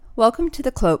Welcome to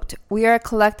The Cloaked. We are a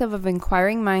collective of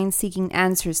inquiring minds seeking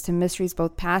answers to mysteries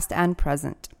both past and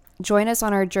present. Join us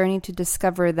on our journey to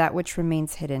discover that which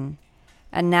remains hidden.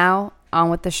 And now, on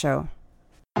with the show.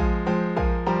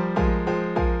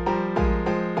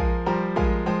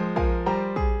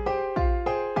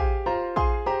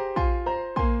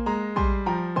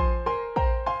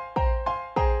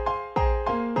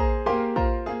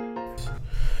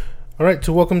 All right,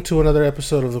 so welcome to another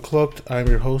episode of The Cloaked. I'm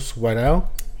your host,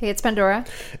 Wainal. Hey, it's Pandora.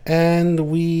 And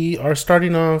we are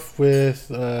starting off with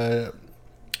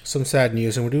some sad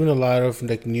news, and we're doing a lot of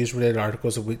news-related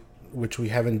articles which we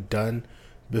haven't done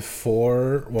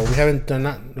before. Well, we haven't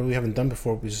done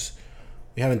before because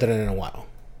we haven't done it in a while,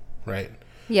 right?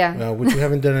 Yeah. Which we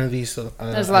haven't done any of these.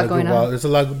 There's a lot going on. There's a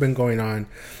lot been going on,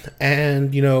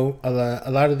 and a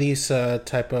lot of these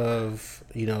type of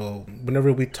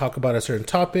whenever we talk about a certain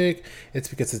topic, it's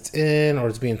because it's in or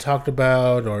it's being talked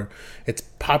about or it's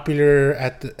popular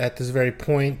at this very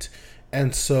point.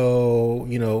 And so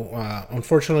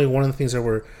unfortunately, one of the things that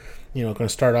we're going to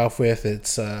start off with,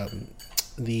 it's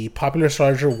the popular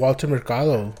astrologer Walter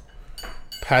Mercado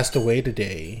passed away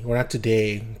today, or not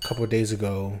today, a couple of days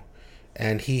ago.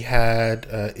 And he had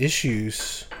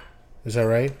issues. Is that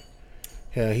right?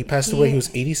 Yeah, he passed away. He was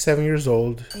 87 years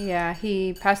old. Yeah,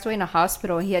 he passed away in a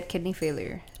hospital. He had kidney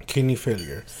failure.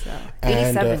 So,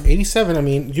 87. And 87, I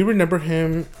mean, you remember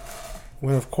him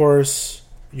when, of course,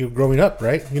 you're growing up,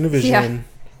 right? Univision.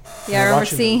 Yeah, I remember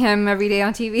seeing him every day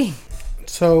on TV.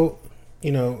 So,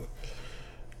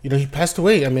 he passed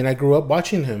away. I mean, I grew up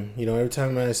watching him. Every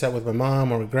time I sat with my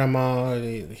mom or my grandma,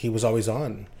 he was always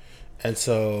on. And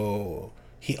so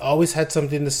he always had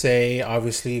something to say,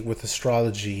 obviously, with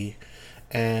astrology.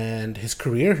 And his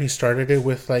career, he started it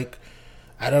with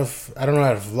out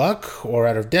of luck or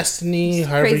out of destiny.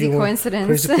 Crazy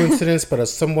coincidence. But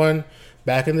as someone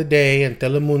back in the day in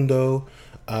Telemundo,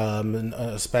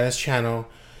 a Spanish channel,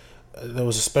 there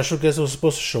was a special guest that was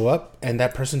supposed to show up, and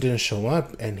that person didn't show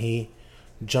up. And he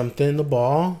jumped in the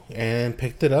ball and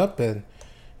picked it up. And,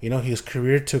 his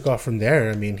career took off from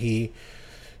there. I mean, he's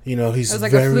it was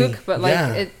like a fluke, but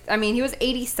he was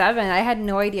 87. I had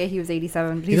no idea he was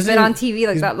 87. But he's been on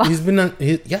TV that long.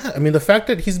 I mean, the fact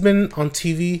that he's been on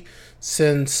TV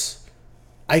since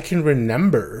I can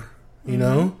remember,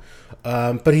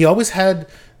 but he always had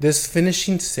this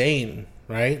finishing saying,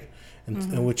 right?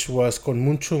 And which was con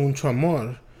mucho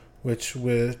amor, which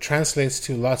translates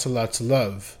to lots and lots of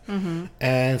love. Mm-hmm.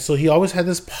 And so he always had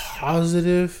this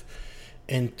positive,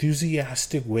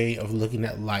 enthusiastic way of looking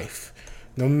at life.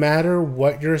 No matter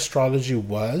what your astrology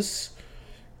was,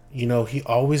 he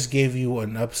always gave you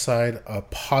an upside, a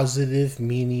positive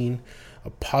meaning, a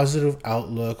positive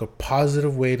outlook, a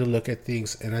positive way to look at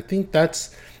things. And I think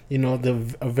that's,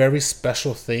 a very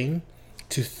special thing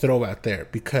to throw out there,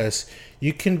 because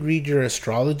you can read your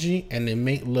astrology and it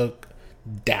may look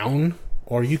down,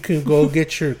 or you can go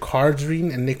get your cards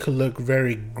reading and it could look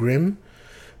very grim.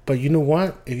 But you know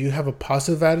what? If you have a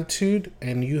positive attitude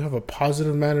and you have a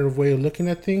positive manner of way of looking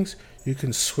at things, you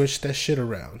can switch that shit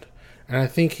around. And I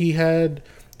think he had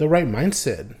the right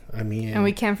mindset. I mean, and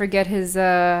we can't forget his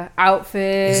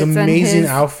outfits. His amazing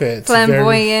outfits,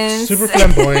 flamboyance, super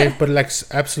flamboyant, but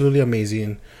absolutely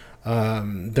amazing.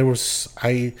 There's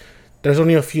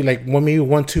only a few, maybe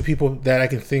 1-2 people that I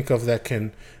can think of that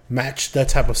can match that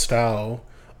type of style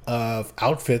of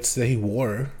outfits that he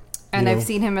wore. And I've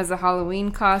seen him as a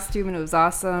Halloween costume, and it was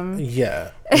awesome.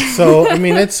 Yeah. So, I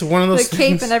mean, it's one of those the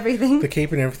cape and everything. The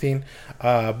cape and everything.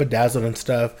 Bedazzled and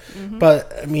stuff. Mm-hmm.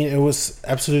 But, I mean, it was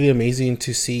absolutely amazing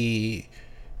to see,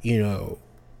 the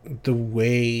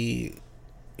way,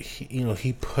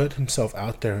 he put himself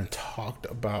out there and talked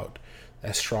about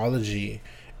astrology.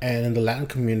 And in the Latin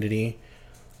community,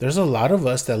 there's a lot of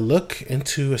us that look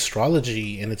into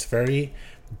astrology, and it's very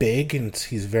big, and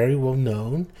he's very well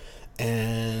known.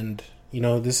 And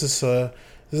this is a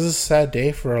sad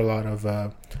day for a lot of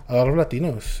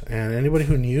Latinos and anybody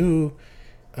who knew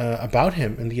about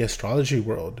him in the astrology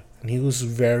world. And he was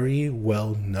very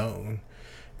well known,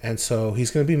 and so he's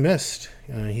going to be missed.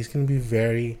 He's going to be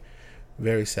very,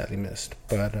 very sadly missed.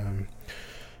 But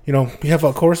we have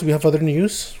other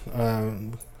news.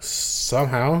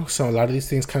 Somehow, a lot of these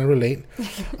things kind of relate.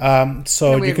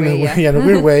 So you can, in a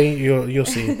weird way, you'll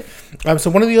see.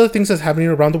 So one of the other things that's happening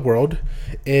around the world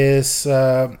is,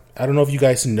 I don't know if you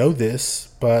guys know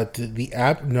this, but the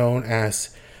app known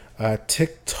as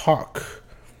TikTok.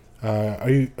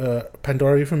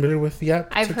 Pandora, are you familiar with the app?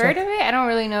 I've heard of it. I don't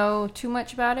really know too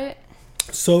much about it.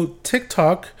 So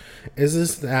TikTok is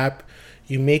this app.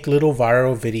 you make little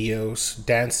viral videos,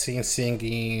 dancing,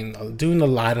 singing, doing a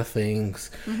lot of things,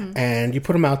 and you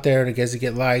put them out there, and I guess you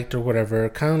get liked or whatever,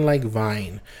 kind of like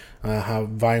Vine, how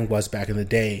Vine was back in the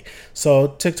day. So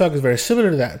TikTok is very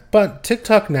similar to that, but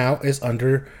TikTok now is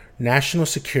under national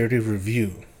security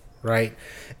review, right?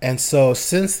 And so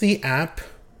since the app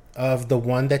of the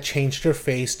one that changed her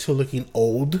face to looking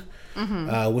old,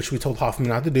 which we told Hoffman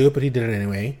not to do, but he did it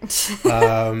anyway.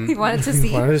 He wanted to see.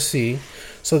 He wanted to see.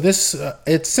 So this,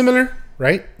 it's similar,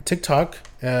 right? TikTok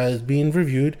is being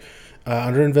reviewed,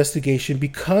 under investigation,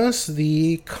 because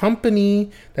the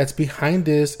company that's behind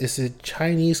this is a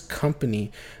Chinese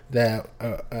company that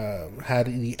had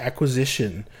the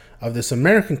acquisition of this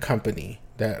American company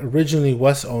that originally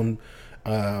was owned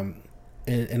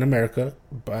in America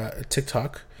by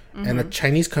TikTok, and a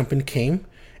Chinese company came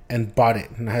and bought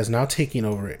it and has now taken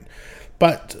over it.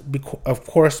 But of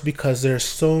course, because there's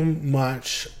so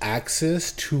much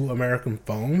access to American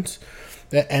phones,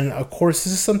 and of course,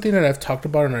 this is something that I've talked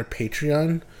about in our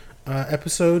Patreon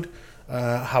episode,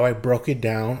 how I broke it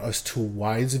down as to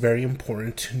why it's very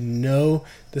important to know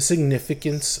the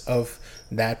significance of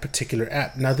that particular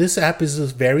app. Now, this app is the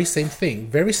very same thing,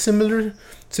 very similar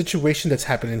situation that's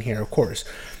happening here, of course,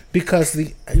 because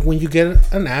when you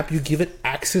get an app, you give it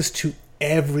access to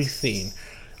everything.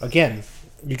 Again,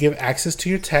 you give access to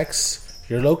your text,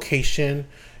 your location,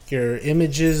 your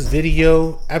images,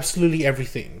 video, absolutely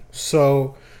everything.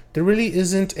 So there really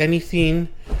isn't anything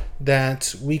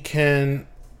that we can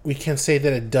say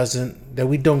that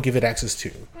we don't give it access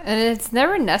to. And it's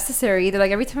never necessary either.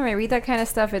 Like, every time I read that kind of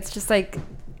stuff, it's just like,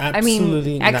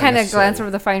 Absolutely, I kind of glance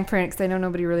over the fine print because I know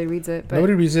nobody really reads it. But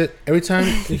nobody reads it. Every time,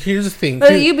 here's the thing.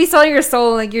 But you'd be selling your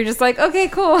soul, like, you're just like, okay,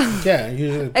 cool. Yeah,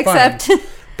 you're Except. fine.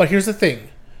 But here's the thing.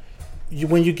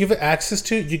 When you give it access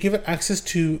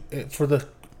to, for the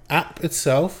app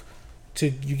itself,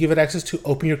 you give it access to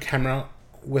open your camera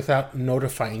without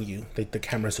notifying you that the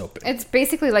camera's open. It's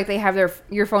basically like they have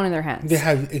your phone in their hands. They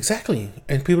have, exactly.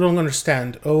 And people don't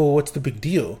understand, what's the big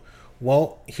deal?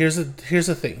 Well, here's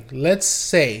the thing. Let's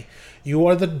say you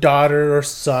are the daughter or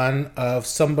son of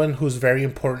someone who's very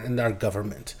important in our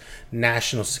government.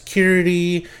 National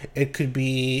security, it could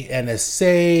be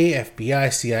NSA,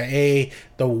 FBI, CIA,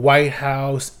 the White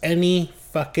House, any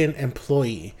fucking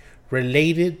employee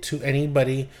related to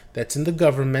anybody that's in the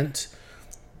government.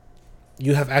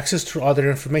 You have access to all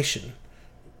their information.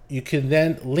 You can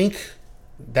then link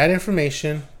that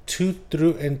information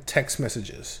through in text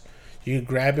messages. You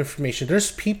grab information.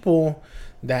 There's people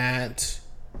that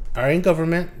are in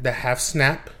government that have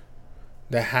Snap,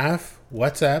 that have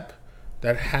WhatsApp,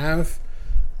 that have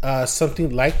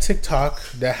something like TikTok,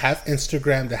 that have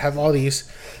Instagram, that have all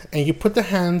these, and you put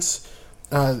these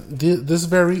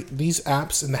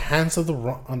apps in the hands of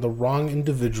the wrong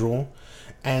individual,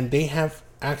 and they have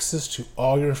access to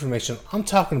all your information. I'm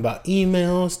talking about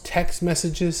emails, text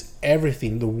messages,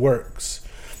 everything, the works.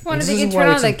 Well, if they can turn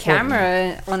on the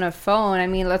camera on a phone, I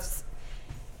mean, let's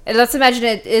imagine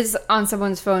it is on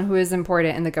someone's phone who is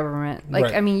important in the government. Like,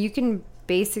 right. I mean, you can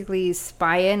basically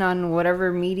spy in on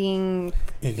whatever meeting,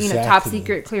 exactly. Top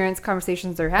secret clearance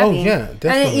conversations they're having. Oh, yeah,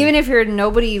 definitely. And even if you're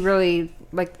nobody really,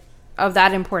 like, of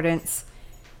that importance,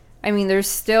 I mean, there's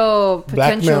still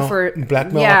potential for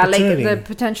blackmail opportunity. Like the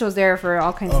potential is there for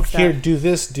all kinds of stuff. Here, do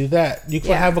this, do that. You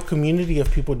can have a community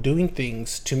of people doing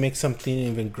things to make something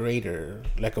even greater,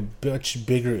 like a much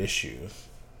bigger issue.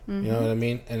 Mm-hmm. You know what I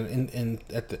mean? And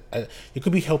you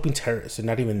could be helping terrorists and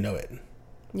not even know it.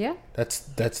 Yeah,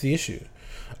 that's the issue.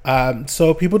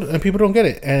 So people don't get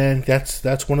it, and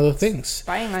that's one of the things.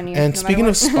 Spying on you. And speaking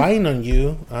of spying on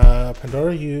you,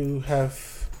 Pandora, you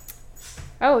have.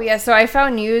 Oh, yeah. So I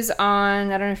found news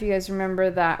on, I don't know if you guys remember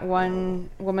that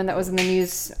one woman that was in the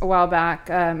news a while back,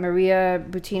 Maria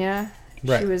Butina.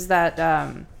 Right. She was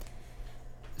that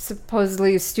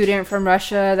supposedly student from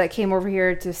Russia that came over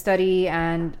here to study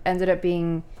and ended up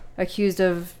being accused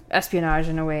of espionage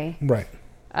in a way. Right.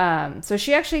 So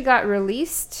she actually got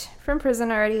released from prison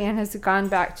already and has gone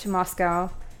back to Moscow.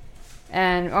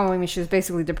 And, she was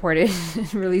basically deported,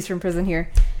 released from prison here.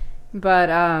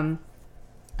 But,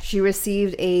 she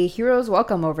received a hero's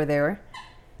welcome over there.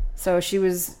 So she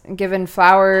was given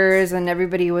flowers and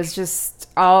everybody was just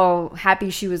all happy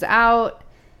she was out.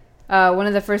 One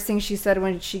of the first things she said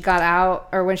when she got out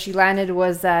or when she landed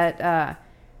was that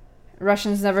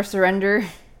Russians never surrender,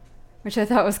 which I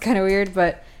thought was kind of weird.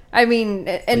 But I mean,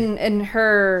 in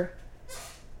her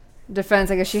defense,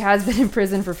 I guess she has been in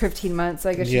prison for 15 months. So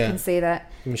I guess you can say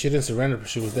that. I mean, she didn't surrender, but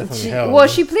she was definitely held. Well,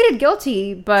 she pleaded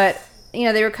guilty, but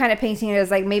they were kind of painting it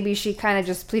as like maybe she kind of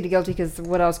just pleaded guilty because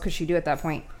what else could she do at that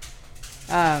point?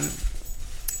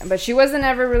 But she wasn't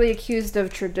ever really accused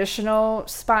of traditional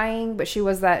spying, but she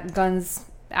was that guns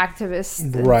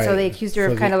activist. Right. So they accused her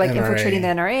of kind of like NRA. infiltrating the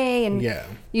NRA and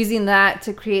using that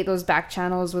to create those back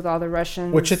channels with all the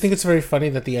Russians. Which I think it's very funny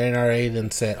that the NRA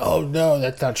then said, oh, no,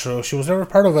 that's not true. She was never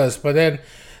part of us. But then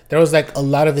there was like a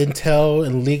lot of intel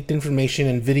and leaked information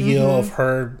and video of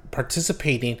her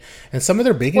participating in some of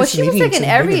their biggest meetings. Well, she was like in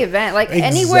every event. Like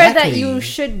anywhere that you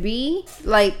should be,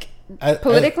 like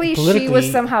politically, she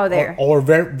was somehow there. Or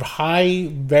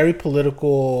very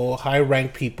political,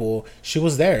 high-ranked people. She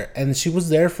was there. And she was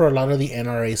there for a lot of the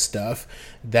NRA stuff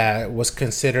that was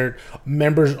considered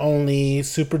members only,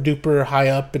 super duper high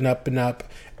up and up and up.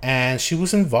 And she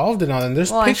was involved in all that. And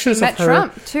there's pictures of her.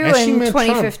 Trump, too, in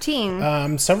 2015.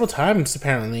 Trump, several times,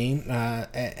 apparently.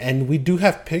 And we do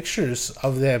have pictures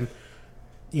of them,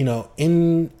 you know,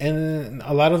 in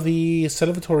a lot of the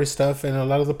celebratory stuff and a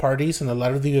lot of the parties and a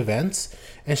lot of the events.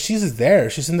 And she's there.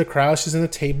 She's in the crowd. She's in the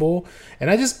table.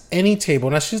 And not just any table.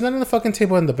 Now, she's not in the fucking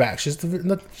table in the back. She's in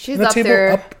the up table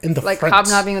there, up in the like front.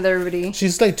 hobnobbing with everybody.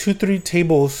 She's like 2-3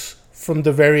 tables from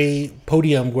the very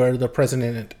podium where the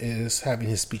president is having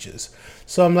his speeches.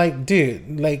 So I'm like,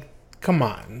 dude, like, come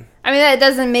on. I mean, that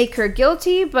doesn't make her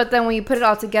guilty, but then when you put it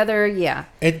all together, yeah.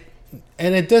 It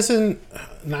doesn't,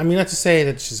 I mean, not to say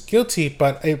that she's guilty,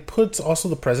 but it puts also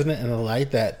the president in a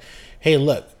light that, hey,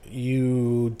 look,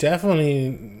 you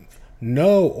definitely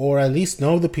know, or at least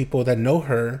know the people that know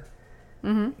her,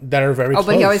 that are very close.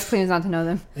 But he always claims not to know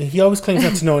them. And he always claims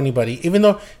not to know anybody, even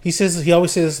though he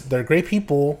always says they're great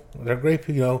people. They're great,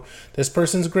 you know, this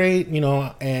person's great, you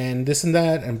know, and this and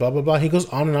that and blah, blah, blah. He goes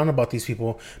on and on about these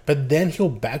people, but then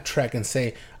he'll backtrack and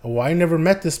say, well, I never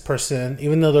met this person,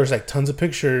 even though there's like tons of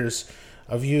pictures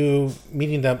of you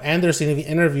meeting them, and there's even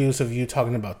interviews of you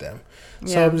talking about them.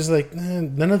 So I'm just like,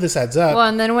 none of this adds up. Well,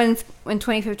 and then when in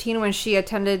 2015, when she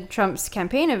attended Trump's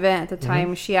campaign event at the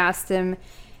time, she asked him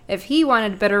if he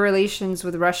wanted better relations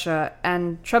with Russia,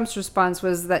 and Trump's response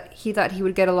was that he thought he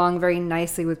would get along very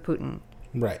nicely with Putin.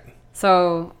 Right.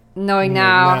 So knowing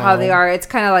now how they are, it's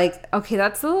kind of like, okay,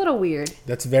 that's a little weird.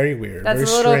 That's very weird. That's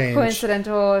very a little strange.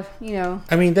 coincidental, you know.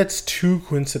 I mean, that's too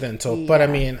coincidental. Yeah. But I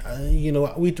mean, you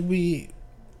know, we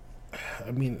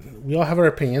all have our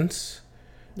opinions.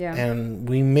 Yeah. And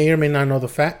we may or may not know the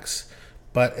facts,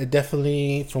 but it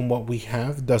definitely, from what we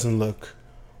have, doesn't look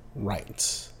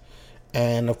right.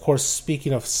 And of course,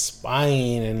 speaking of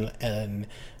spying and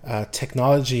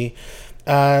technology,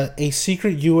 a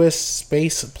secret U.S.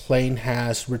 space plane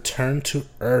has returned to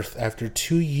Earth after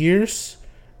 2 years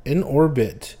in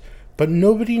orbit, but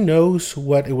nobody knows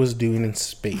what it was doing in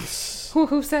space.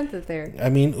 Who sent it there? I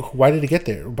mean, why did it get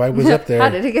there? Why was it up there? How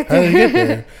did it get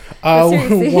there?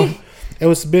 It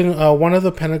was been one of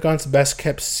the Pentagon's best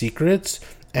kept secrets,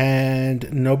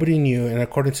 and nobody knew. And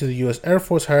according to the U.S. Air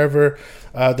Force, however,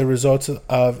 the results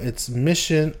of its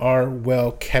mission are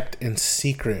well kept in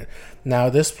secret. Now,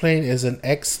 this plane is an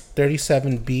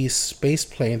X-37B space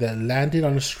plane that landed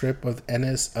on a strip of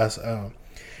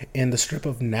in the strip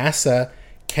of NASA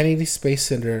Kennedy Space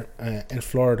Center in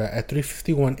Florida at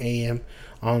 3:51 a.m.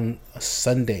 on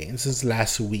Sunday. This is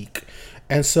last week,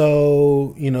 and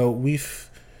so you know we've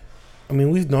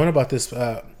known about this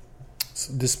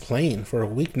plane for a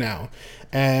week now,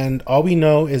 and all we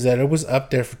know is that it was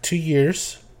up there for 2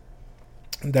 years,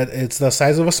 that it's the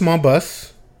size of a small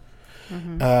bus,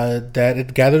 that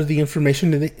it gathered the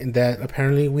information that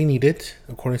apparently we needed,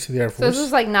 according to the Air Force. So this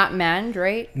is like not manned,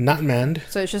 right? Not manned.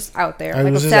 So it's just out there,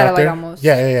 like a satellite almost.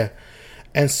 Yeah.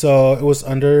 And so it was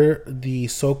under the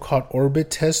so-called Orbit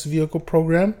Test Vehicle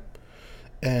Program,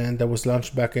 and that was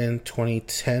launched back in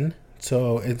 2010.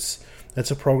 So it's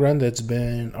a program that's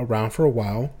been around for a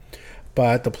while,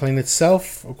 but the plane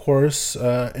itself, of course,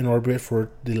 in orbit for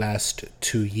the last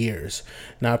 2 years.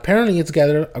 Now, apparently, it's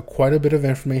gathered quite a bit of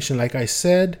information. Like I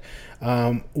said,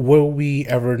 will we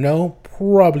ever know?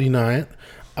 Probably not.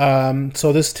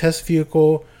 So this test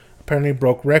vehicle apparently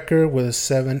broke record with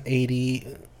 780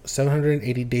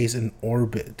 days in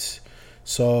orbit.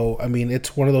 So, I mean,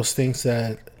 it's one of those things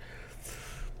that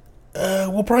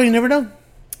we'll probably never know.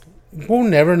 We'll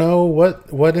never know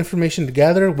what information to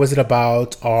gather. Was it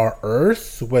about our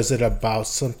Earth? Was it about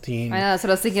something? I know, that's what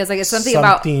I was thinking. It's something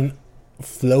about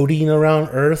floating around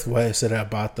Earth. Was it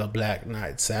about the Black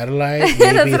Knight satellite?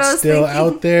 Maybe it's still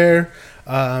out there.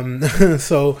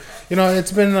 So, you know,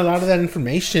 it's been a lot of that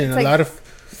information. It's a lot of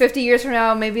 50 years from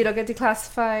now, maybe it'll get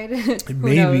declassified.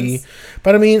 Maybe. Knows?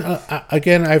 But I mean,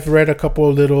 again, I've read a couple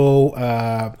of little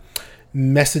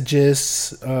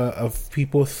messages of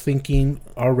people thinking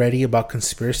already about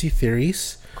conspiracy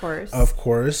theories. Of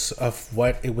course, of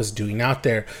what it was doing out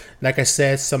there. Like I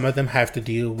said, some of them have to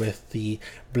do with the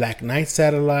Black Knight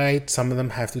satellite. Some of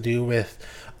them have to do with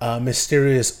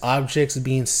mysterious objects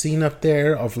being seen up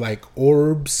there, of like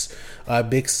orbs,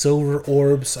 big silver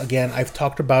orbs. Again, I've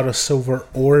talked about a silver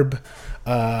orb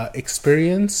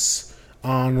experience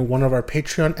on one of our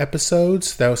Patreon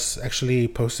episodes that was actually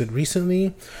posted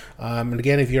recently. And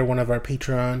again, if you're one of our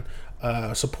Patreon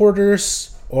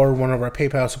supporters or one of our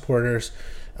PayPal supporters,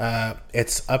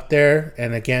 it's up there.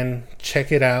 And again,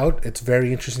 check it out. It's a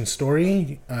very interesting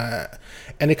story.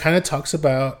 And it kind of talks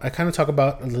about, I kind of talk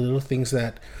about the little things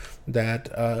that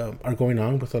are going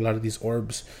on with a lot of these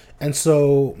orbs. And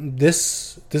so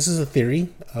this is a theory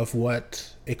of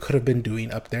what it could have been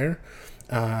doing up there.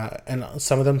 And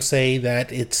some of them say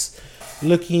that it's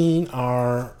looking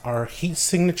our heat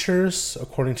signatures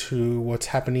according to what's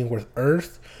happening with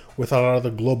Earth, with a lot of the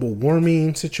global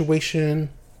warming situation.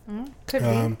 Could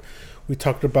be. We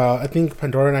talked about, I think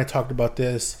Pandora and I talked about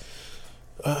this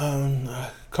a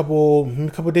couple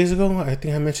days ago. I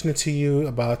think I mentioned it to you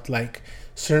about like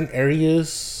certain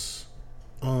areas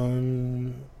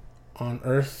on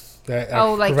Earth that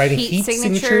are like providing heat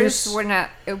signatures.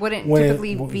 It wouldn't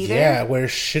typically be there. Yeah, where it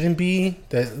shouldn't be.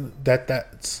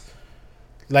 That's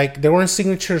like there weren't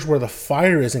signatures where the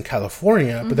fire is in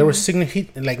California, but there were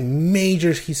like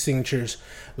major heat signatures,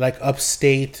 like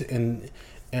upstate and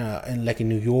like in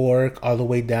New York, all the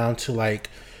way down to like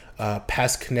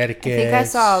past Connecticut. I think I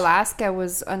saw Alaska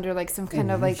was under like some kind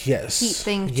of like heat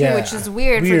thing too, which is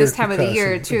weird for this time of the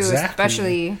year too,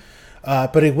 especially.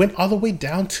 But it went all the way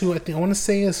down to, I want to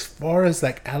say as far as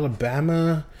like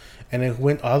Alabama, and it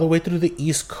went all the way through the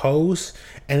East Coast,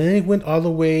 and then it went all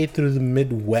the way through the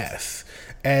Midwest.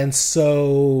 And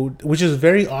so, which is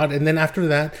very odd. And then after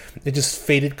that, it just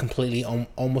faded completely,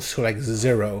 almost to like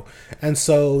zero. And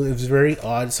so it was very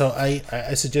odd. So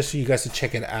I suggest for you guys to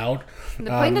check it out. The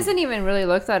plane doesn't even really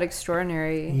look that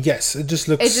extraordinary. Yes, it just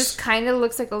looks. It just kind of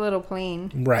looks like a little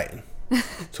plane. Right.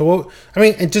 So, I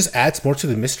mean, it just adds more to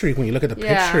the mystery when you look at the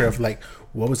picture of like,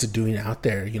 what was it doing out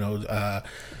there? You know,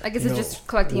 like, is it just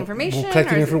collecting information?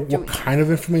 What kind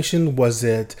of information? Was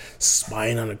it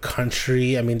spying on a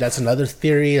country? I mean, that's another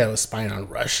theory, that it was spying on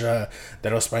Russia,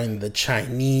 that it was spying on the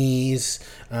Chinese,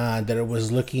 that it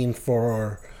was looking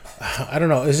for, I don't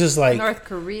know. It's just like North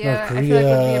Korea. I feel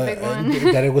like would be a big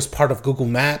one. That it was part of Google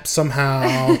Maps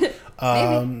somehow.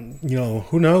 You know,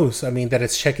 who knows? I mean, that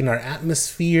it's checking our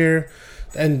atmosphere.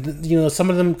 And, you know, some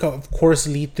of them, of course,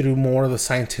 lead through more of the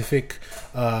scientific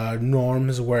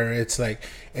norms, where it's like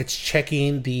it's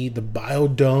checking the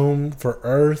biodome for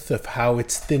Earth, of how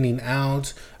it's thinning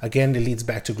out. Again, it leads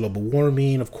back to global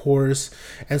warming, of course.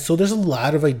 And so there's a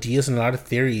lot of ideas and a lot of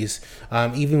theories.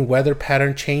 Even weather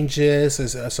pattern changes,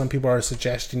 as some people are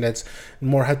suggesting, that's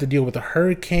more have to deal with the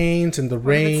hurricanes and the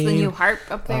rain. It's the new HARP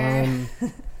up there.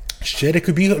 Shit, it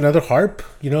could be another HARP.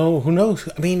 You know, who knows?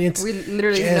 I mean, it's we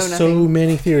literally just know so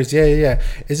many theories. Yeah.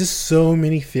 It's just so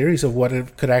many theories of what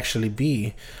it could actually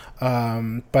be.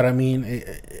 But I mean,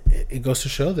 it goes to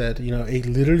show that, you know, it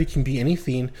literally can be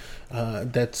anything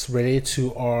that's related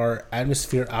to our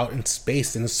atmosphere out in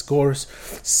space. And of course,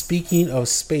 speaking of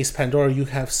space, Pandora, you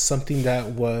have something that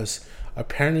was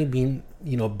apparently being,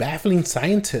 you know, baffling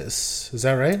scientists. Is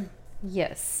that right?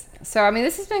 Yes. So, I mean,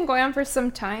 this has been going on for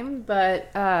some time,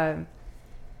 but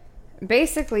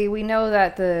basically we know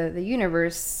that the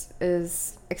universe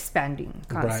is expanding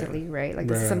constantly, right? Like,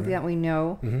 this is something that we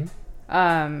know.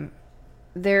 Mm-hmm.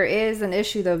 There is an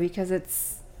issue, though, because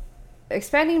it's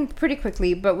expanding pretty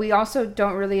quickly, but we also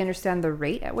don't really understand the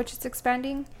rate at which it's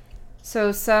expanding.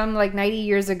 So some, like, 90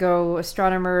 years ago,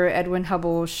 astronomer Edwin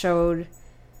Hubble showed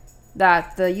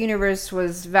that the universe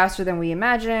was vaster than we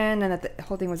imagined, and that the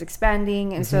whole thing was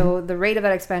expanding. And so the rate of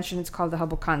that expansion is called the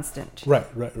Hubble constant. Right.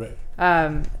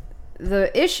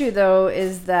 The issue, though,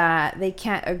 is that they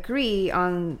can't agree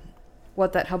on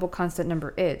what that Hubble constant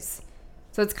number is.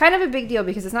 So it's kind of a big deal,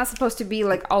 because it's not supposed to be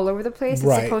like all over the place.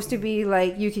 It's supposed to be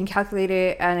like you can calculate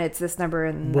it and it's this number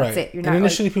and that's it. You're not. And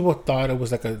initially, people thought it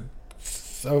was like a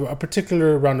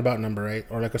particular roundabout number, right?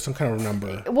 Or like some kind of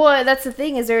number. Well, that's the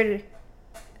thing, is there.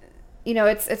 You know,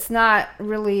 it's not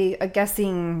really a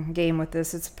guessing game with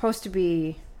this. It's supposed to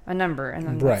be a number, and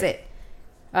then that's it.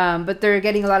 But they're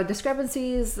getting a lot of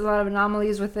discrepancies, a lot of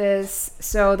anomalies with this.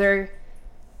 So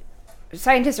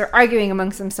scientists are arguing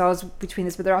amongst themselves between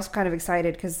this, but they're also kind of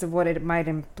excited because of what it might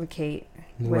implicate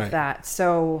with that.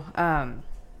 So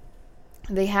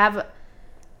they have,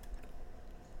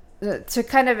 to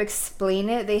kind of explain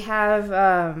it, they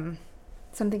have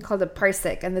something called a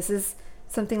parsec, and this is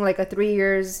something like a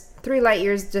 3 light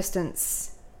years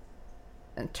distance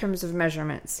in terms of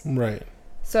measurements. Right.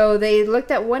 So they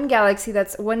looked at one galaxy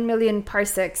that's 1 million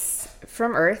parsecs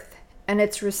from Earth, and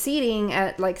it's receding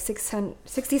at like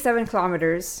 67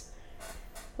 kilometers,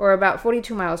 or about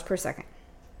 42 miles per second.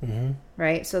 Mm-hmm.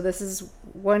 Right? So this is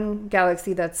one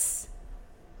galaxy that's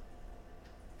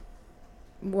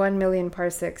 1 million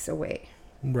parsecs away.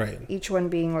 Right. Each one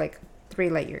being like 3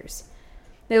 light years.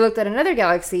 They looked at another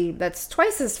galaxy that's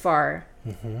twice as far,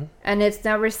 and it's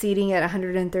now receding at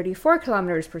 134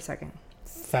 kilometers per second.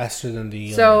 Faster than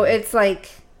the... So it's like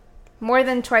more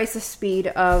than twice the speed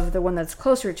of the one that's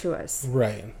closer to us.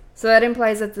 Right. So that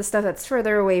implies that the stuff that's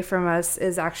further away from us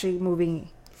is actually moving...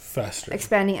 faster.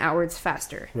 Expanding outwards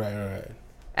faster. Right.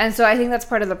 And so I think that's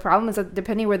part of the problem, is that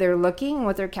depending where they're looking,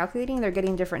 what they're calculating, they're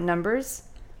getting different numbers.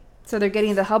 So they're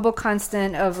getting the Hubble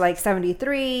constant of like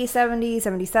 73, 70,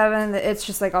 77. It's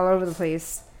just like all over the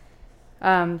place.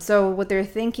 So what they're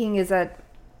thinking is that,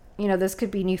 this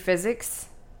could be new physics,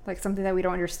 like something that we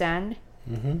don't understand.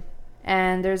 Mm-hmm.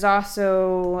 And there's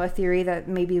also a theory that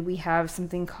maybe we have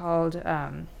something called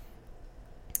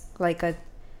like a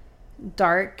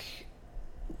dark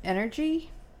energy.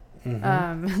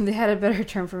 Mm-hmm. They had a better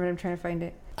term for it. I'm trying to find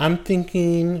it. I'm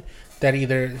thinking that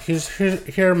either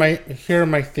here are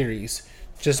my theories,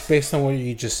 just based on what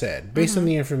you just said, based on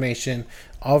the information,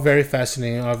 all very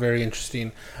fascinating, all very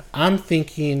interesting. I'm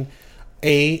thinking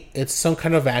it's some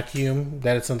kind of vacuum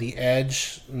that it's on the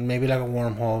edge, maybe like a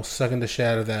wormhole, sucking the shit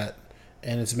out of that,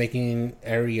 and it's making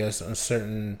areas on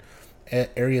certain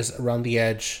areas around the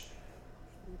edge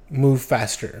move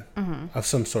faster of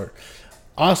some sort.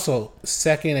 Also,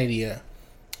 second idea.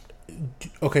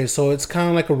 Okay, so it's kind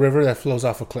of like a river that flows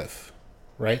off a cliff,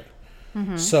 right?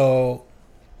 Mm-hmm. So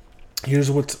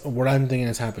here's what I'm thinking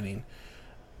is happening.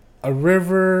 A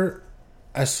river,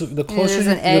 the closer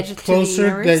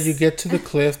that you get to the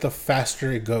cliff, the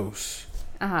faster it goes.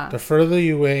 The further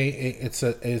you away, it's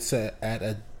at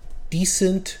a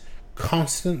decent,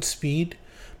 constant speed.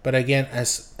 But again,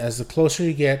 as the closer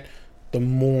you get, the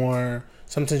more.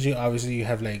 Sometimes you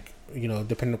have like,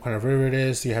 depending on what kind of river it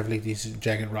is, you have like these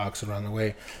jagged rocks around the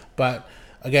way. But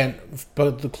again,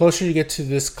 the closer you get to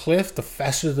this cliff, the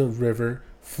faster the river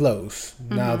flows.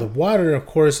 Mm-hmm. Now the water, of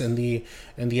course, and the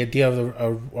idea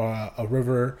of a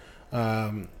river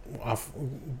ascending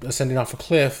off a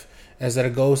cliff is that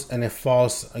it goes and it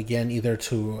falls again either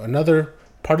to another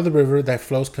part of the river that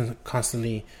flows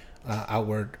constantly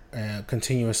outward,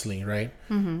 continuously, right?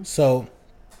 Mm-hmm. So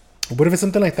what if it's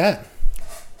something like that?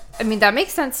 I mean, that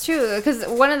makes sense too, because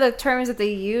one of the terms that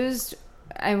they used,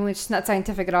 which is not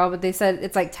scientific at all, but they said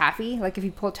it's like taffy, like if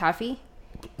you pull taffy.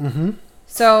 Mm-hmm.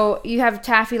 So you have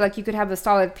taffy, like you could have a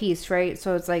solid piece, right?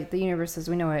 So it's like the universe as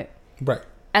we know it. Right.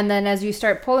 And then as you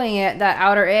start pulling it, that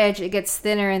outer edge, it gets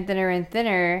thinner and thinner and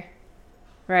thinner,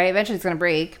 right? Eventually it's going to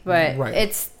break, but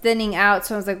it's thinning out.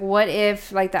 So it's like, what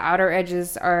if like the outer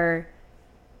edges are,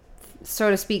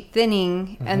 so to speak,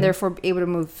 thinning, and therefore able to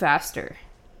move faster?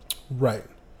 Right.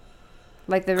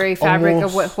 Like the very fabric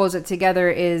of what holds it together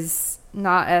is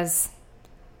not as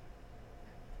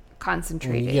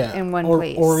concentrated in one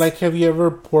place. Or like, have you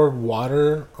ever poured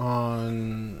water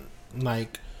on,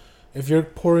 like, if you're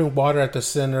pouring water at the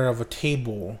center of a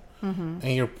table and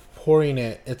you're pouring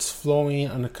it, it's flowing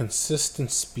on a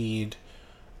consistent speed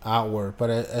outward.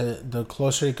 But the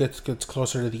closer it gets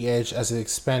closer to the edge, as it's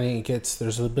expanding, you can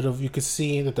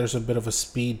see that there's a bit of a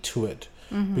speed to it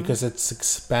because it's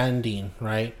expanding,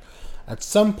 right? At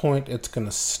some point, it's going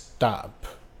to stop.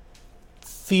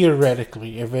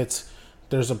 Theoretically, if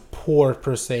there's a pore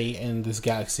per se in this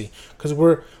galaxy, because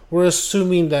we're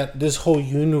assuming that this whole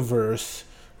universe,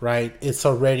 right, it's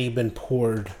already been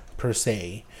poured per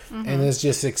se, and it's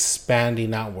just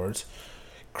expanding outwards.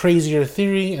 Crazier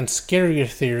theory and scarier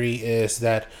theory is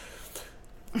that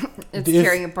it's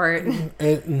tearing apart.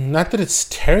 Not that it's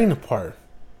tearing apart.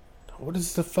 What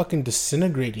is the fucking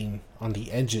disintegrating on the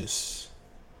edges?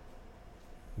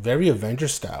 Very Avenger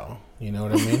style, you know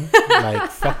what I mean?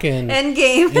 Like fucking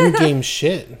Endgame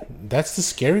shit. That's the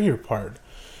scarier part.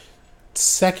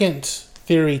 Second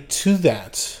theory to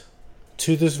this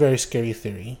very scary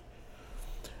theory.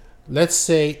 Let's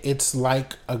say it's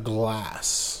like a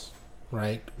glass,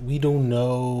 right? We don't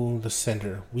know the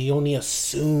center. We only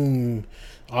assume.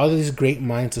 All these great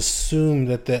minds assume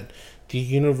that the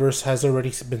universe has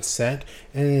already been set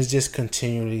and is just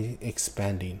continually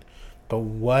expanding. But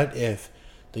what if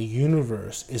the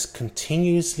universe is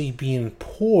continuously being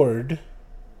poured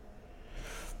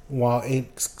while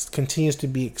it continues to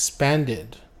be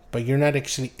expanded, but you're not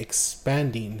actually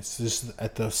expanding? It's just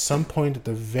at some point at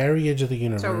the very edge of the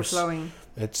universe, it's overflowing.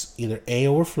 It's either A,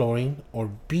 overflowing,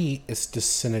 or B, it's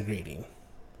disintegrating.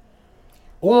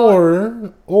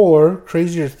 Or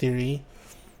crazier theory,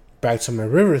 back to my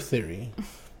river theory,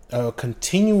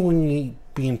 continually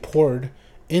being poured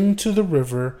into the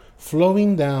river,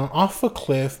 flowing down off a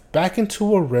cliff, back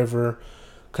into a river,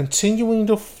 continuing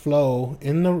to flow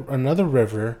in another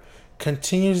river,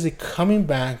 continuously coming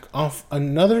back off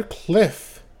another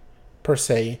cliff, per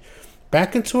se,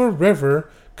 back into a river,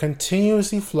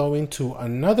 continuously flowing to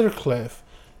another cliff,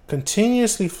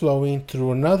 continuously flowing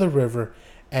through another river,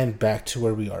 and back to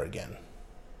where we are again.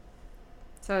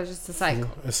 So it's just a cycle.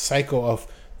 A cycle of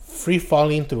free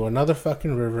falling through another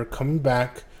fucking river, coming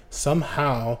back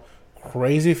somehow,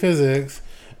 crazy physics,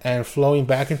 and flowing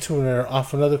back into an river,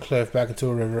 off another cliff, back into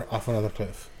a river, off another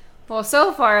cliff. Well,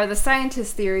 so far, the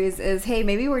scientist theories is, hey,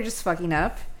 maybe we're just fucking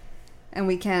up and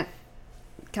we can't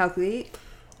calculate.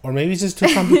 Or maybe it's just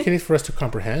too complicated for us to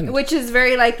comprehend. Which is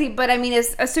very likely, but I mean,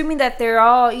 it's assuming that they're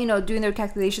all, doing their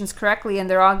calculations correctly and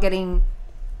they're all getting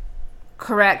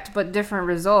correct but different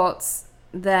results,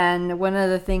 then one of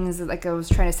the things, like I was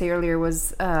trying to say earlier,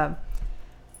 was that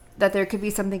there could be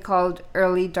something called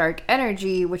early dark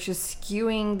energy, which is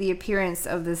skewing the appearance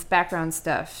of this background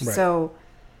stuff. Right. So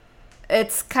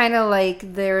it's kind of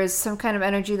like there is some kind of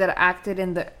energy that acted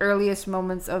in the earliest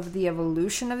moments of the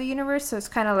evolution of the universe. So it's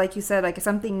kind of like you said, like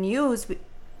something new is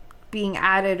being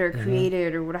added or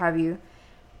created or what have you.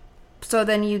 So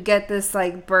then you get this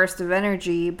like burst of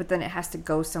energy, but then it has to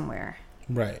go somewhere.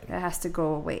 Right. It has to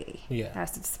go away. Yeah. It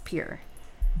has to disappear.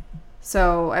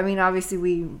 So, I mean, obviously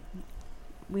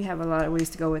we have a lot of ways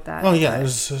to go with that. Oh yeah,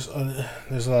 there's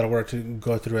a lot of work to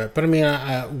go through it. But I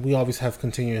mean, we always have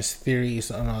continuous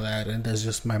theories and all that, and that's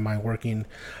just my mind working.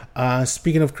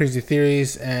 Speaking of crazy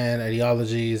theories and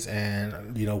ideologies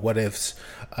and what ifs,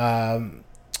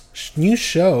 new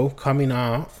show coming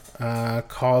out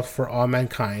called For All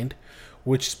Mankind,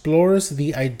 which explores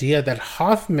the idea that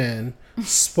Hoffman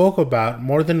spoke about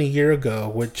more than a year ago.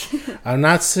 Which I'm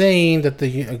not saying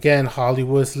that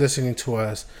Hollywood's listening to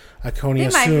us. I can only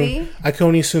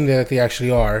assume that they actually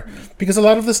are, because a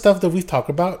lot of the stuff that we've talked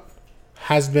about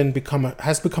has become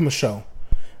a show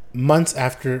months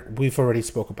after we've already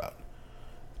spoke about.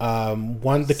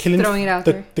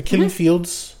 The Killing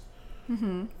Fields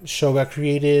show got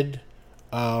created.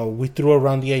 We threw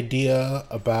around the idea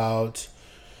about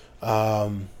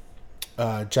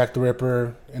Jack the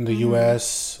Ripper in the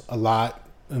U.S. a lot,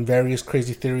 and various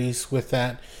crazy theories with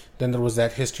that. Then there was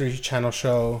that History Channel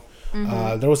show.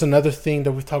 There was another thing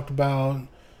that we talked about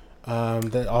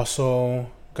that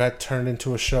also got turned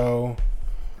into a show.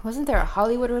 Wasn't there a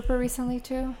Hollywood Ripper recently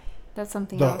too? That's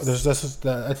something else.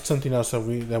 That's something else that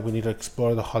we need to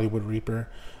explore. The Hollywood Reaper.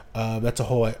 That's a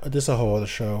whole other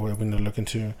show that we need to look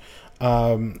into.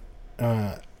 And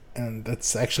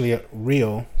that's actually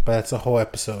real, but that's a whole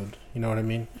episode. You know what I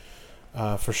mean?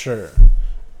 For sure.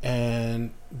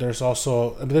 And there's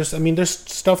also there's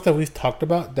stuff that we've talked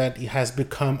about that has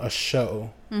become a show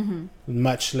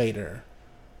much later.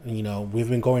 We've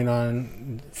been going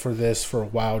on for this for a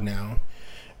while now.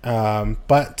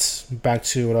 But back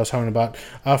to what I was talking about.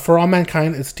 For All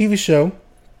Mankind, it's a TV show.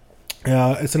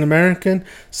 It's an American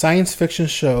science fiction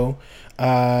show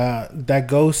that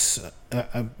goes.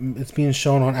 It's being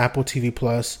shown on Apple TV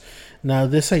Plus. Now,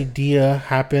 this idea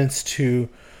happens to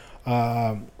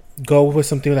go with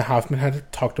something that Hoffman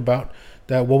had talked about,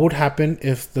 that what would happen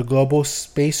if the global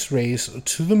space race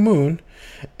to the moon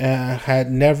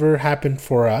had never happened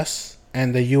for us,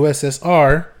 and the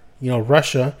USSR,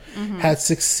 Russia, had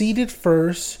succeeded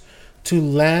first to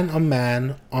land a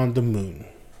man on the moon.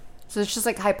 So it's just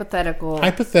like hypothetical.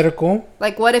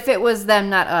 Like, what if it was them,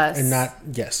 not us? And not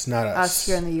us. Us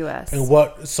here in the U.S. And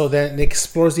so then it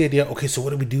explores the idea, okay, so what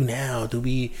do we do now? Do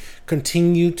we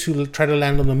continue to try to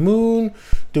land on the moon?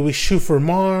 Do we shoot for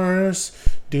Mars?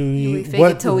 Do we fake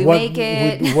it till we make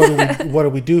it? What do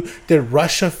we do? Did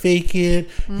Russia fake it?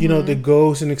 That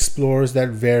goes and explores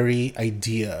that very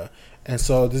idea. And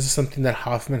so this is something that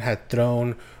Hoffman had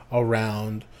thrown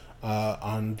around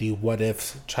on the what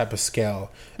if type of scale.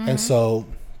 And so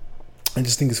I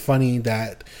just think it's funny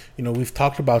that we've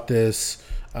talked about this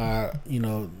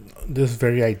this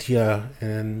very idea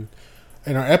in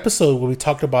our episode where we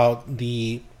talked about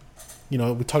I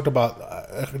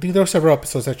think there were several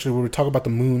episodes actually where we talk about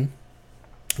the moon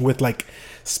with like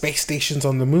space stations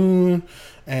on the moon,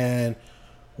 and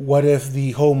what if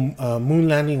the whole moon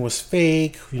landing was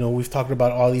fake. We've talked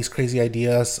about all these crazy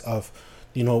ideas of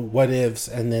what ifs,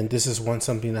 and then this is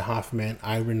something that Hoffman,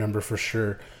 I remember for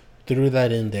sure, threw that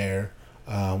in there.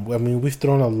 We've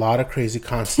thrown a lot of crazy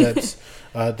concepts.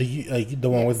 The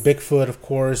one with Bigfoot, of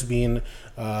course, being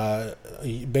an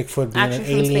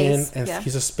alien, and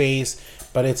he's a space,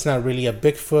 but it's not really a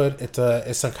Bigfoot.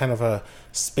 It's some kind of a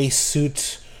space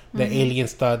suit that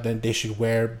aliens thought that they should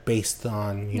wear based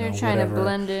on, They're trying whatever. to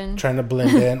blend in. Trying to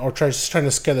blend in, or just trying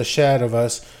to scare the shit out of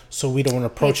us so we don't want to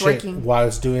approach it while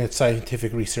it's doing its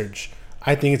scientific research.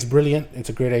 I think it's brilliant. It's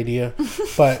a great idea.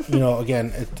 But,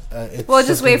 again, it's... Well,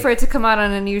 just wait for it to come out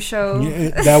on a new show.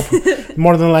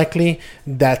 More than likely,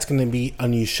 that's going to be a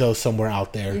new show somewhere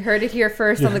out there. You heard it here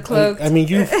first on The Cloak. I mean,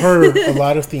 you've heard a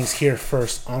lot of things here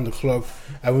first on The Cloak.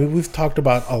 I mean, we've talked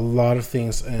about a lot of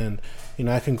things, and,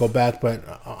 I can go back, but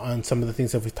on some of the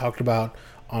things that we talked about,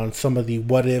 on some of the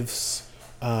what-ifs,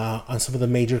 on some of the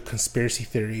major conspiracy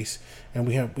theories, and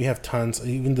we have tons.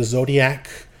 Even the Zodiac...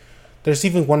 There's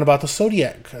even one about the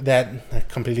Zodiac that I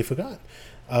completely forgot.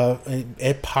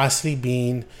 It possibly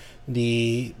being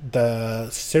the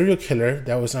serial killer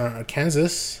that was in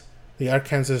Arkansas.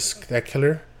 That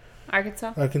killer.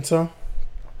 Arkansas.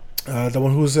 The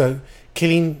one who's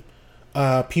killing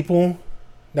people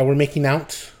that were making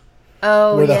out.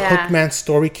 Oh, where the Hookman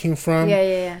story came from.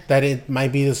 Yeah. That it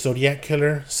might be the Zodiac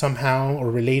killer somehow,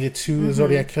 or related to the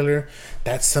Zodiac killer.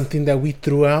 That's something that we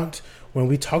threw out when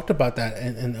we talked about that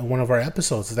in one of our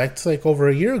episodes. That's like over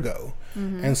a year ago.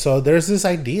 And so there's this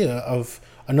idea of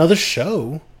another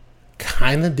show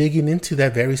kind of digging into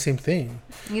that very same thing.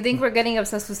 You think we're getting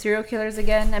obsessed with serial killers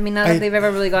again? I mean, not that they've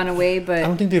ever really gone away, but... I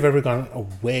don't think they've ever gone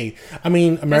away. I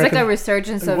mean, there's like a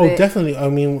resurgence of it. Oh, definitely. I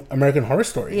mean, American Horror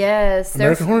Story. Yes.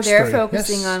 They're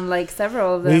focusing on like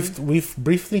several of them. We've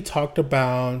briefly talked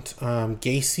about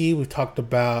Gacy. We've talked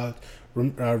about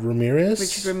Ramirez.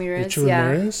 Richard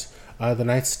Ramirez. The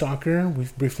Night Stalker,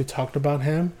 we've briefly talked about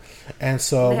him, and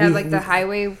so they have like the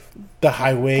highway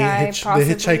guy, the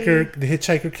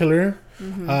hitchhiker killer.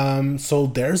 So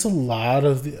there's a lot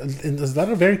of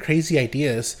very crazy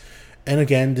ideas, and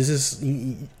again, this is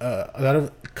a lot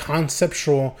of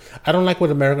conceptual. I don't like what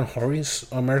American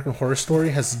Horror Story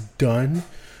has done.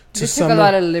 They took a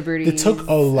lot of liberties. They took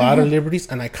a lot of liberties,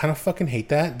 and I kind of fucking hate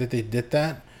that they did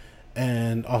that.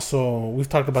 And also, we've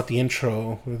talked about the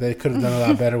intro. They could have done a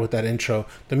lot better with that intro.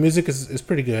 The music is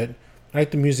pretty good. I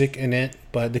like the music in it,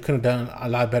 but they could have done a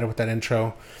lot better with that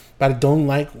intro. But I don't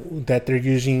like that they're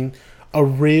using a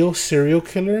real serial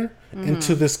killer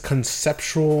into this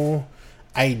conceptual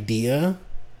idea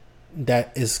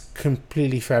that is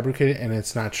completely fabricated, and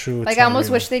it's not true. I almost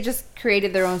wish they just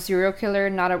created their own serial killer,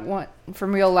 not one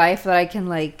from real life that I can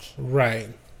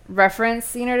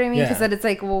reference. You know what I mean? Because then it's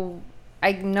like, well,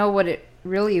 I know what it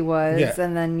really was,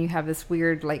 and then you have this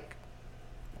weird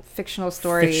fictional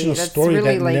story that's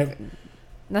really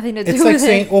nothing to do with it. It's like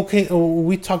saying, okay,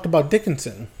 we talked about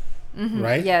Dickinson,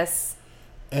 right? Yes.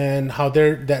 And how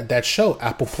that show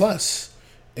Apple Plus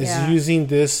is using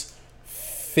this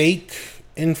fake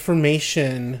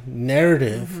information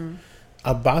narrative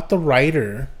about the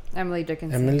writer Emily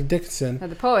Dickinson,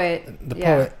 the poet,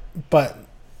 but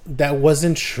that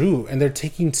wasn't true, and they're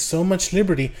taking so much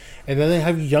liberty, and then they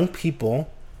have young people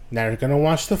that are gonna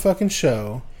watch the fucking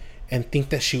show and think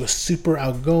that she was super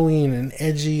outgoing and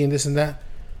edgy and this and that,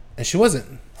 and she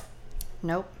wasn't.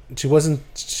 Nope. She wasn't.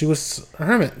 She was a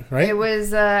hermit, right? It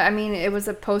was. It was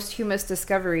a posthumous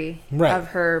discovery of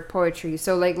her poetry.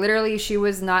 So, literally, she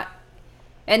was not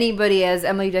anybody as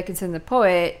Emily Dickinson, the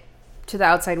poet, to the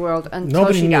outside world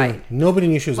until she died. Nobody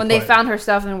knew she was. When they found her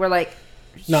stuff and were like,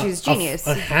 she's genius.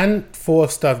 A handful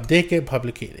of stuff did get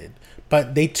publicated,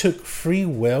 but they took free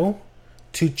will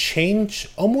to change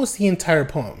almost the entire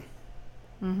poem.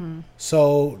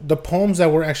 So the poems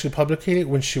that were actually publicated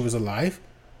when she was alive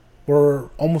were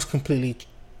almost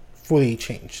fully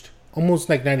changed. Almost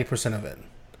 90% of it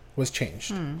was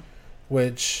changed.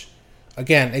 Which,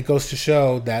 again, it goes to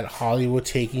show that Hollywood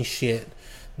taking shit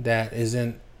that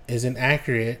isn't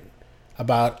accurate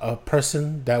about a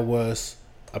person that was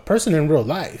a person in real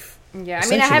life. Yeah, I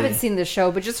mean, I haven't seen the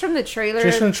show, but just from the trailer,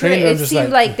 it seemed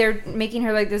like they're making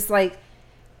her this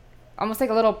almost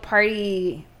like a little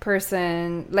party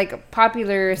person, like a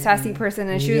popular sassy person,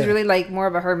 and she was really more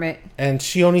of a hermit. And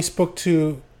she only spoke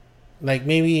to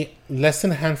maybe less than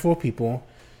a handful of people.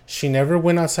 She never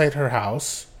went outside her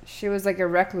house. She was like a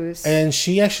recluse, and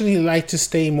she actually liked to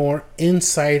stay more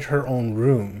inside her own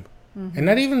room, and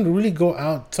not even really go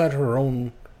outside her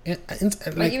own. Even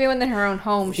within her own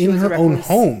home, she was a recluse. In her own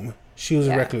home, she was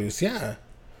a recluse. Yeah.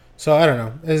 So I don't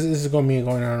know. This is going to be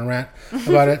going on a rant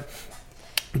about it.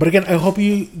 But again, I hope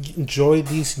you enjoy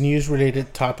these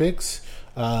news-related topics.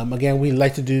 Again, we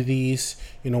like to do these,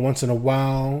 once in a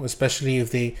while, especially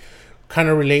if they kind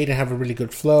of relate and have a really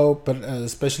good flow. But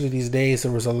especially these days,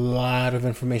 there was a lot of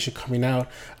information coming out.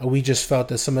 We just felt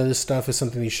that some of this stuff is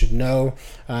something you should know,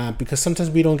 because sometimes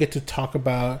we don't get to talk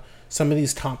about some of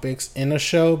these topics in a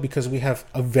show because we have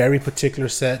a very particular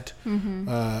set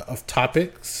of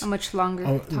topics. A much longer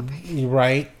topic.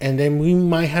 Right. And then we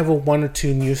might have a one or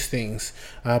two news things.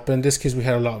 But in this case, we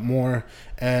had a lot more.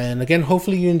 And again,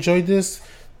 hopefully you enjoyed this.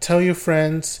 Tell your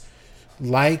friends.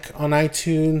 Like on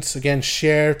iTunes. Again,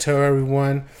 share, tell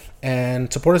everyone.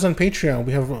 And support us on Patreon.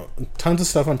 We have tons of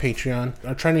stuff on Patreon.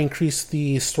 I'm trying to increase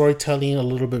the storytelling a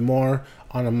little bit more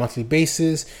on a monthly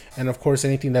basis. And of course,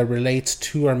 anything that relates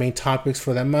to our main topics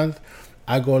for that month,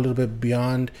 I go a little bit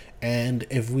beyond. And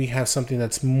if we have something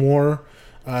that's more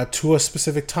to a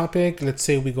specific topic, let's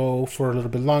say we go for a little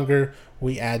bit longer,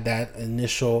 we add that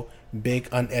initial big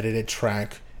unedited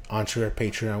track onto our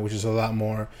Patreon, which is a lot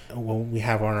more when we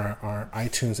have on our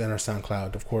iTunes and our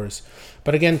SoundCloud, of course.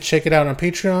 But again, check it out on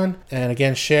Patreon. And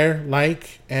again, share,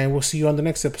 like, and we'll see you on the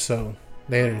next episode.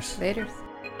 Laters.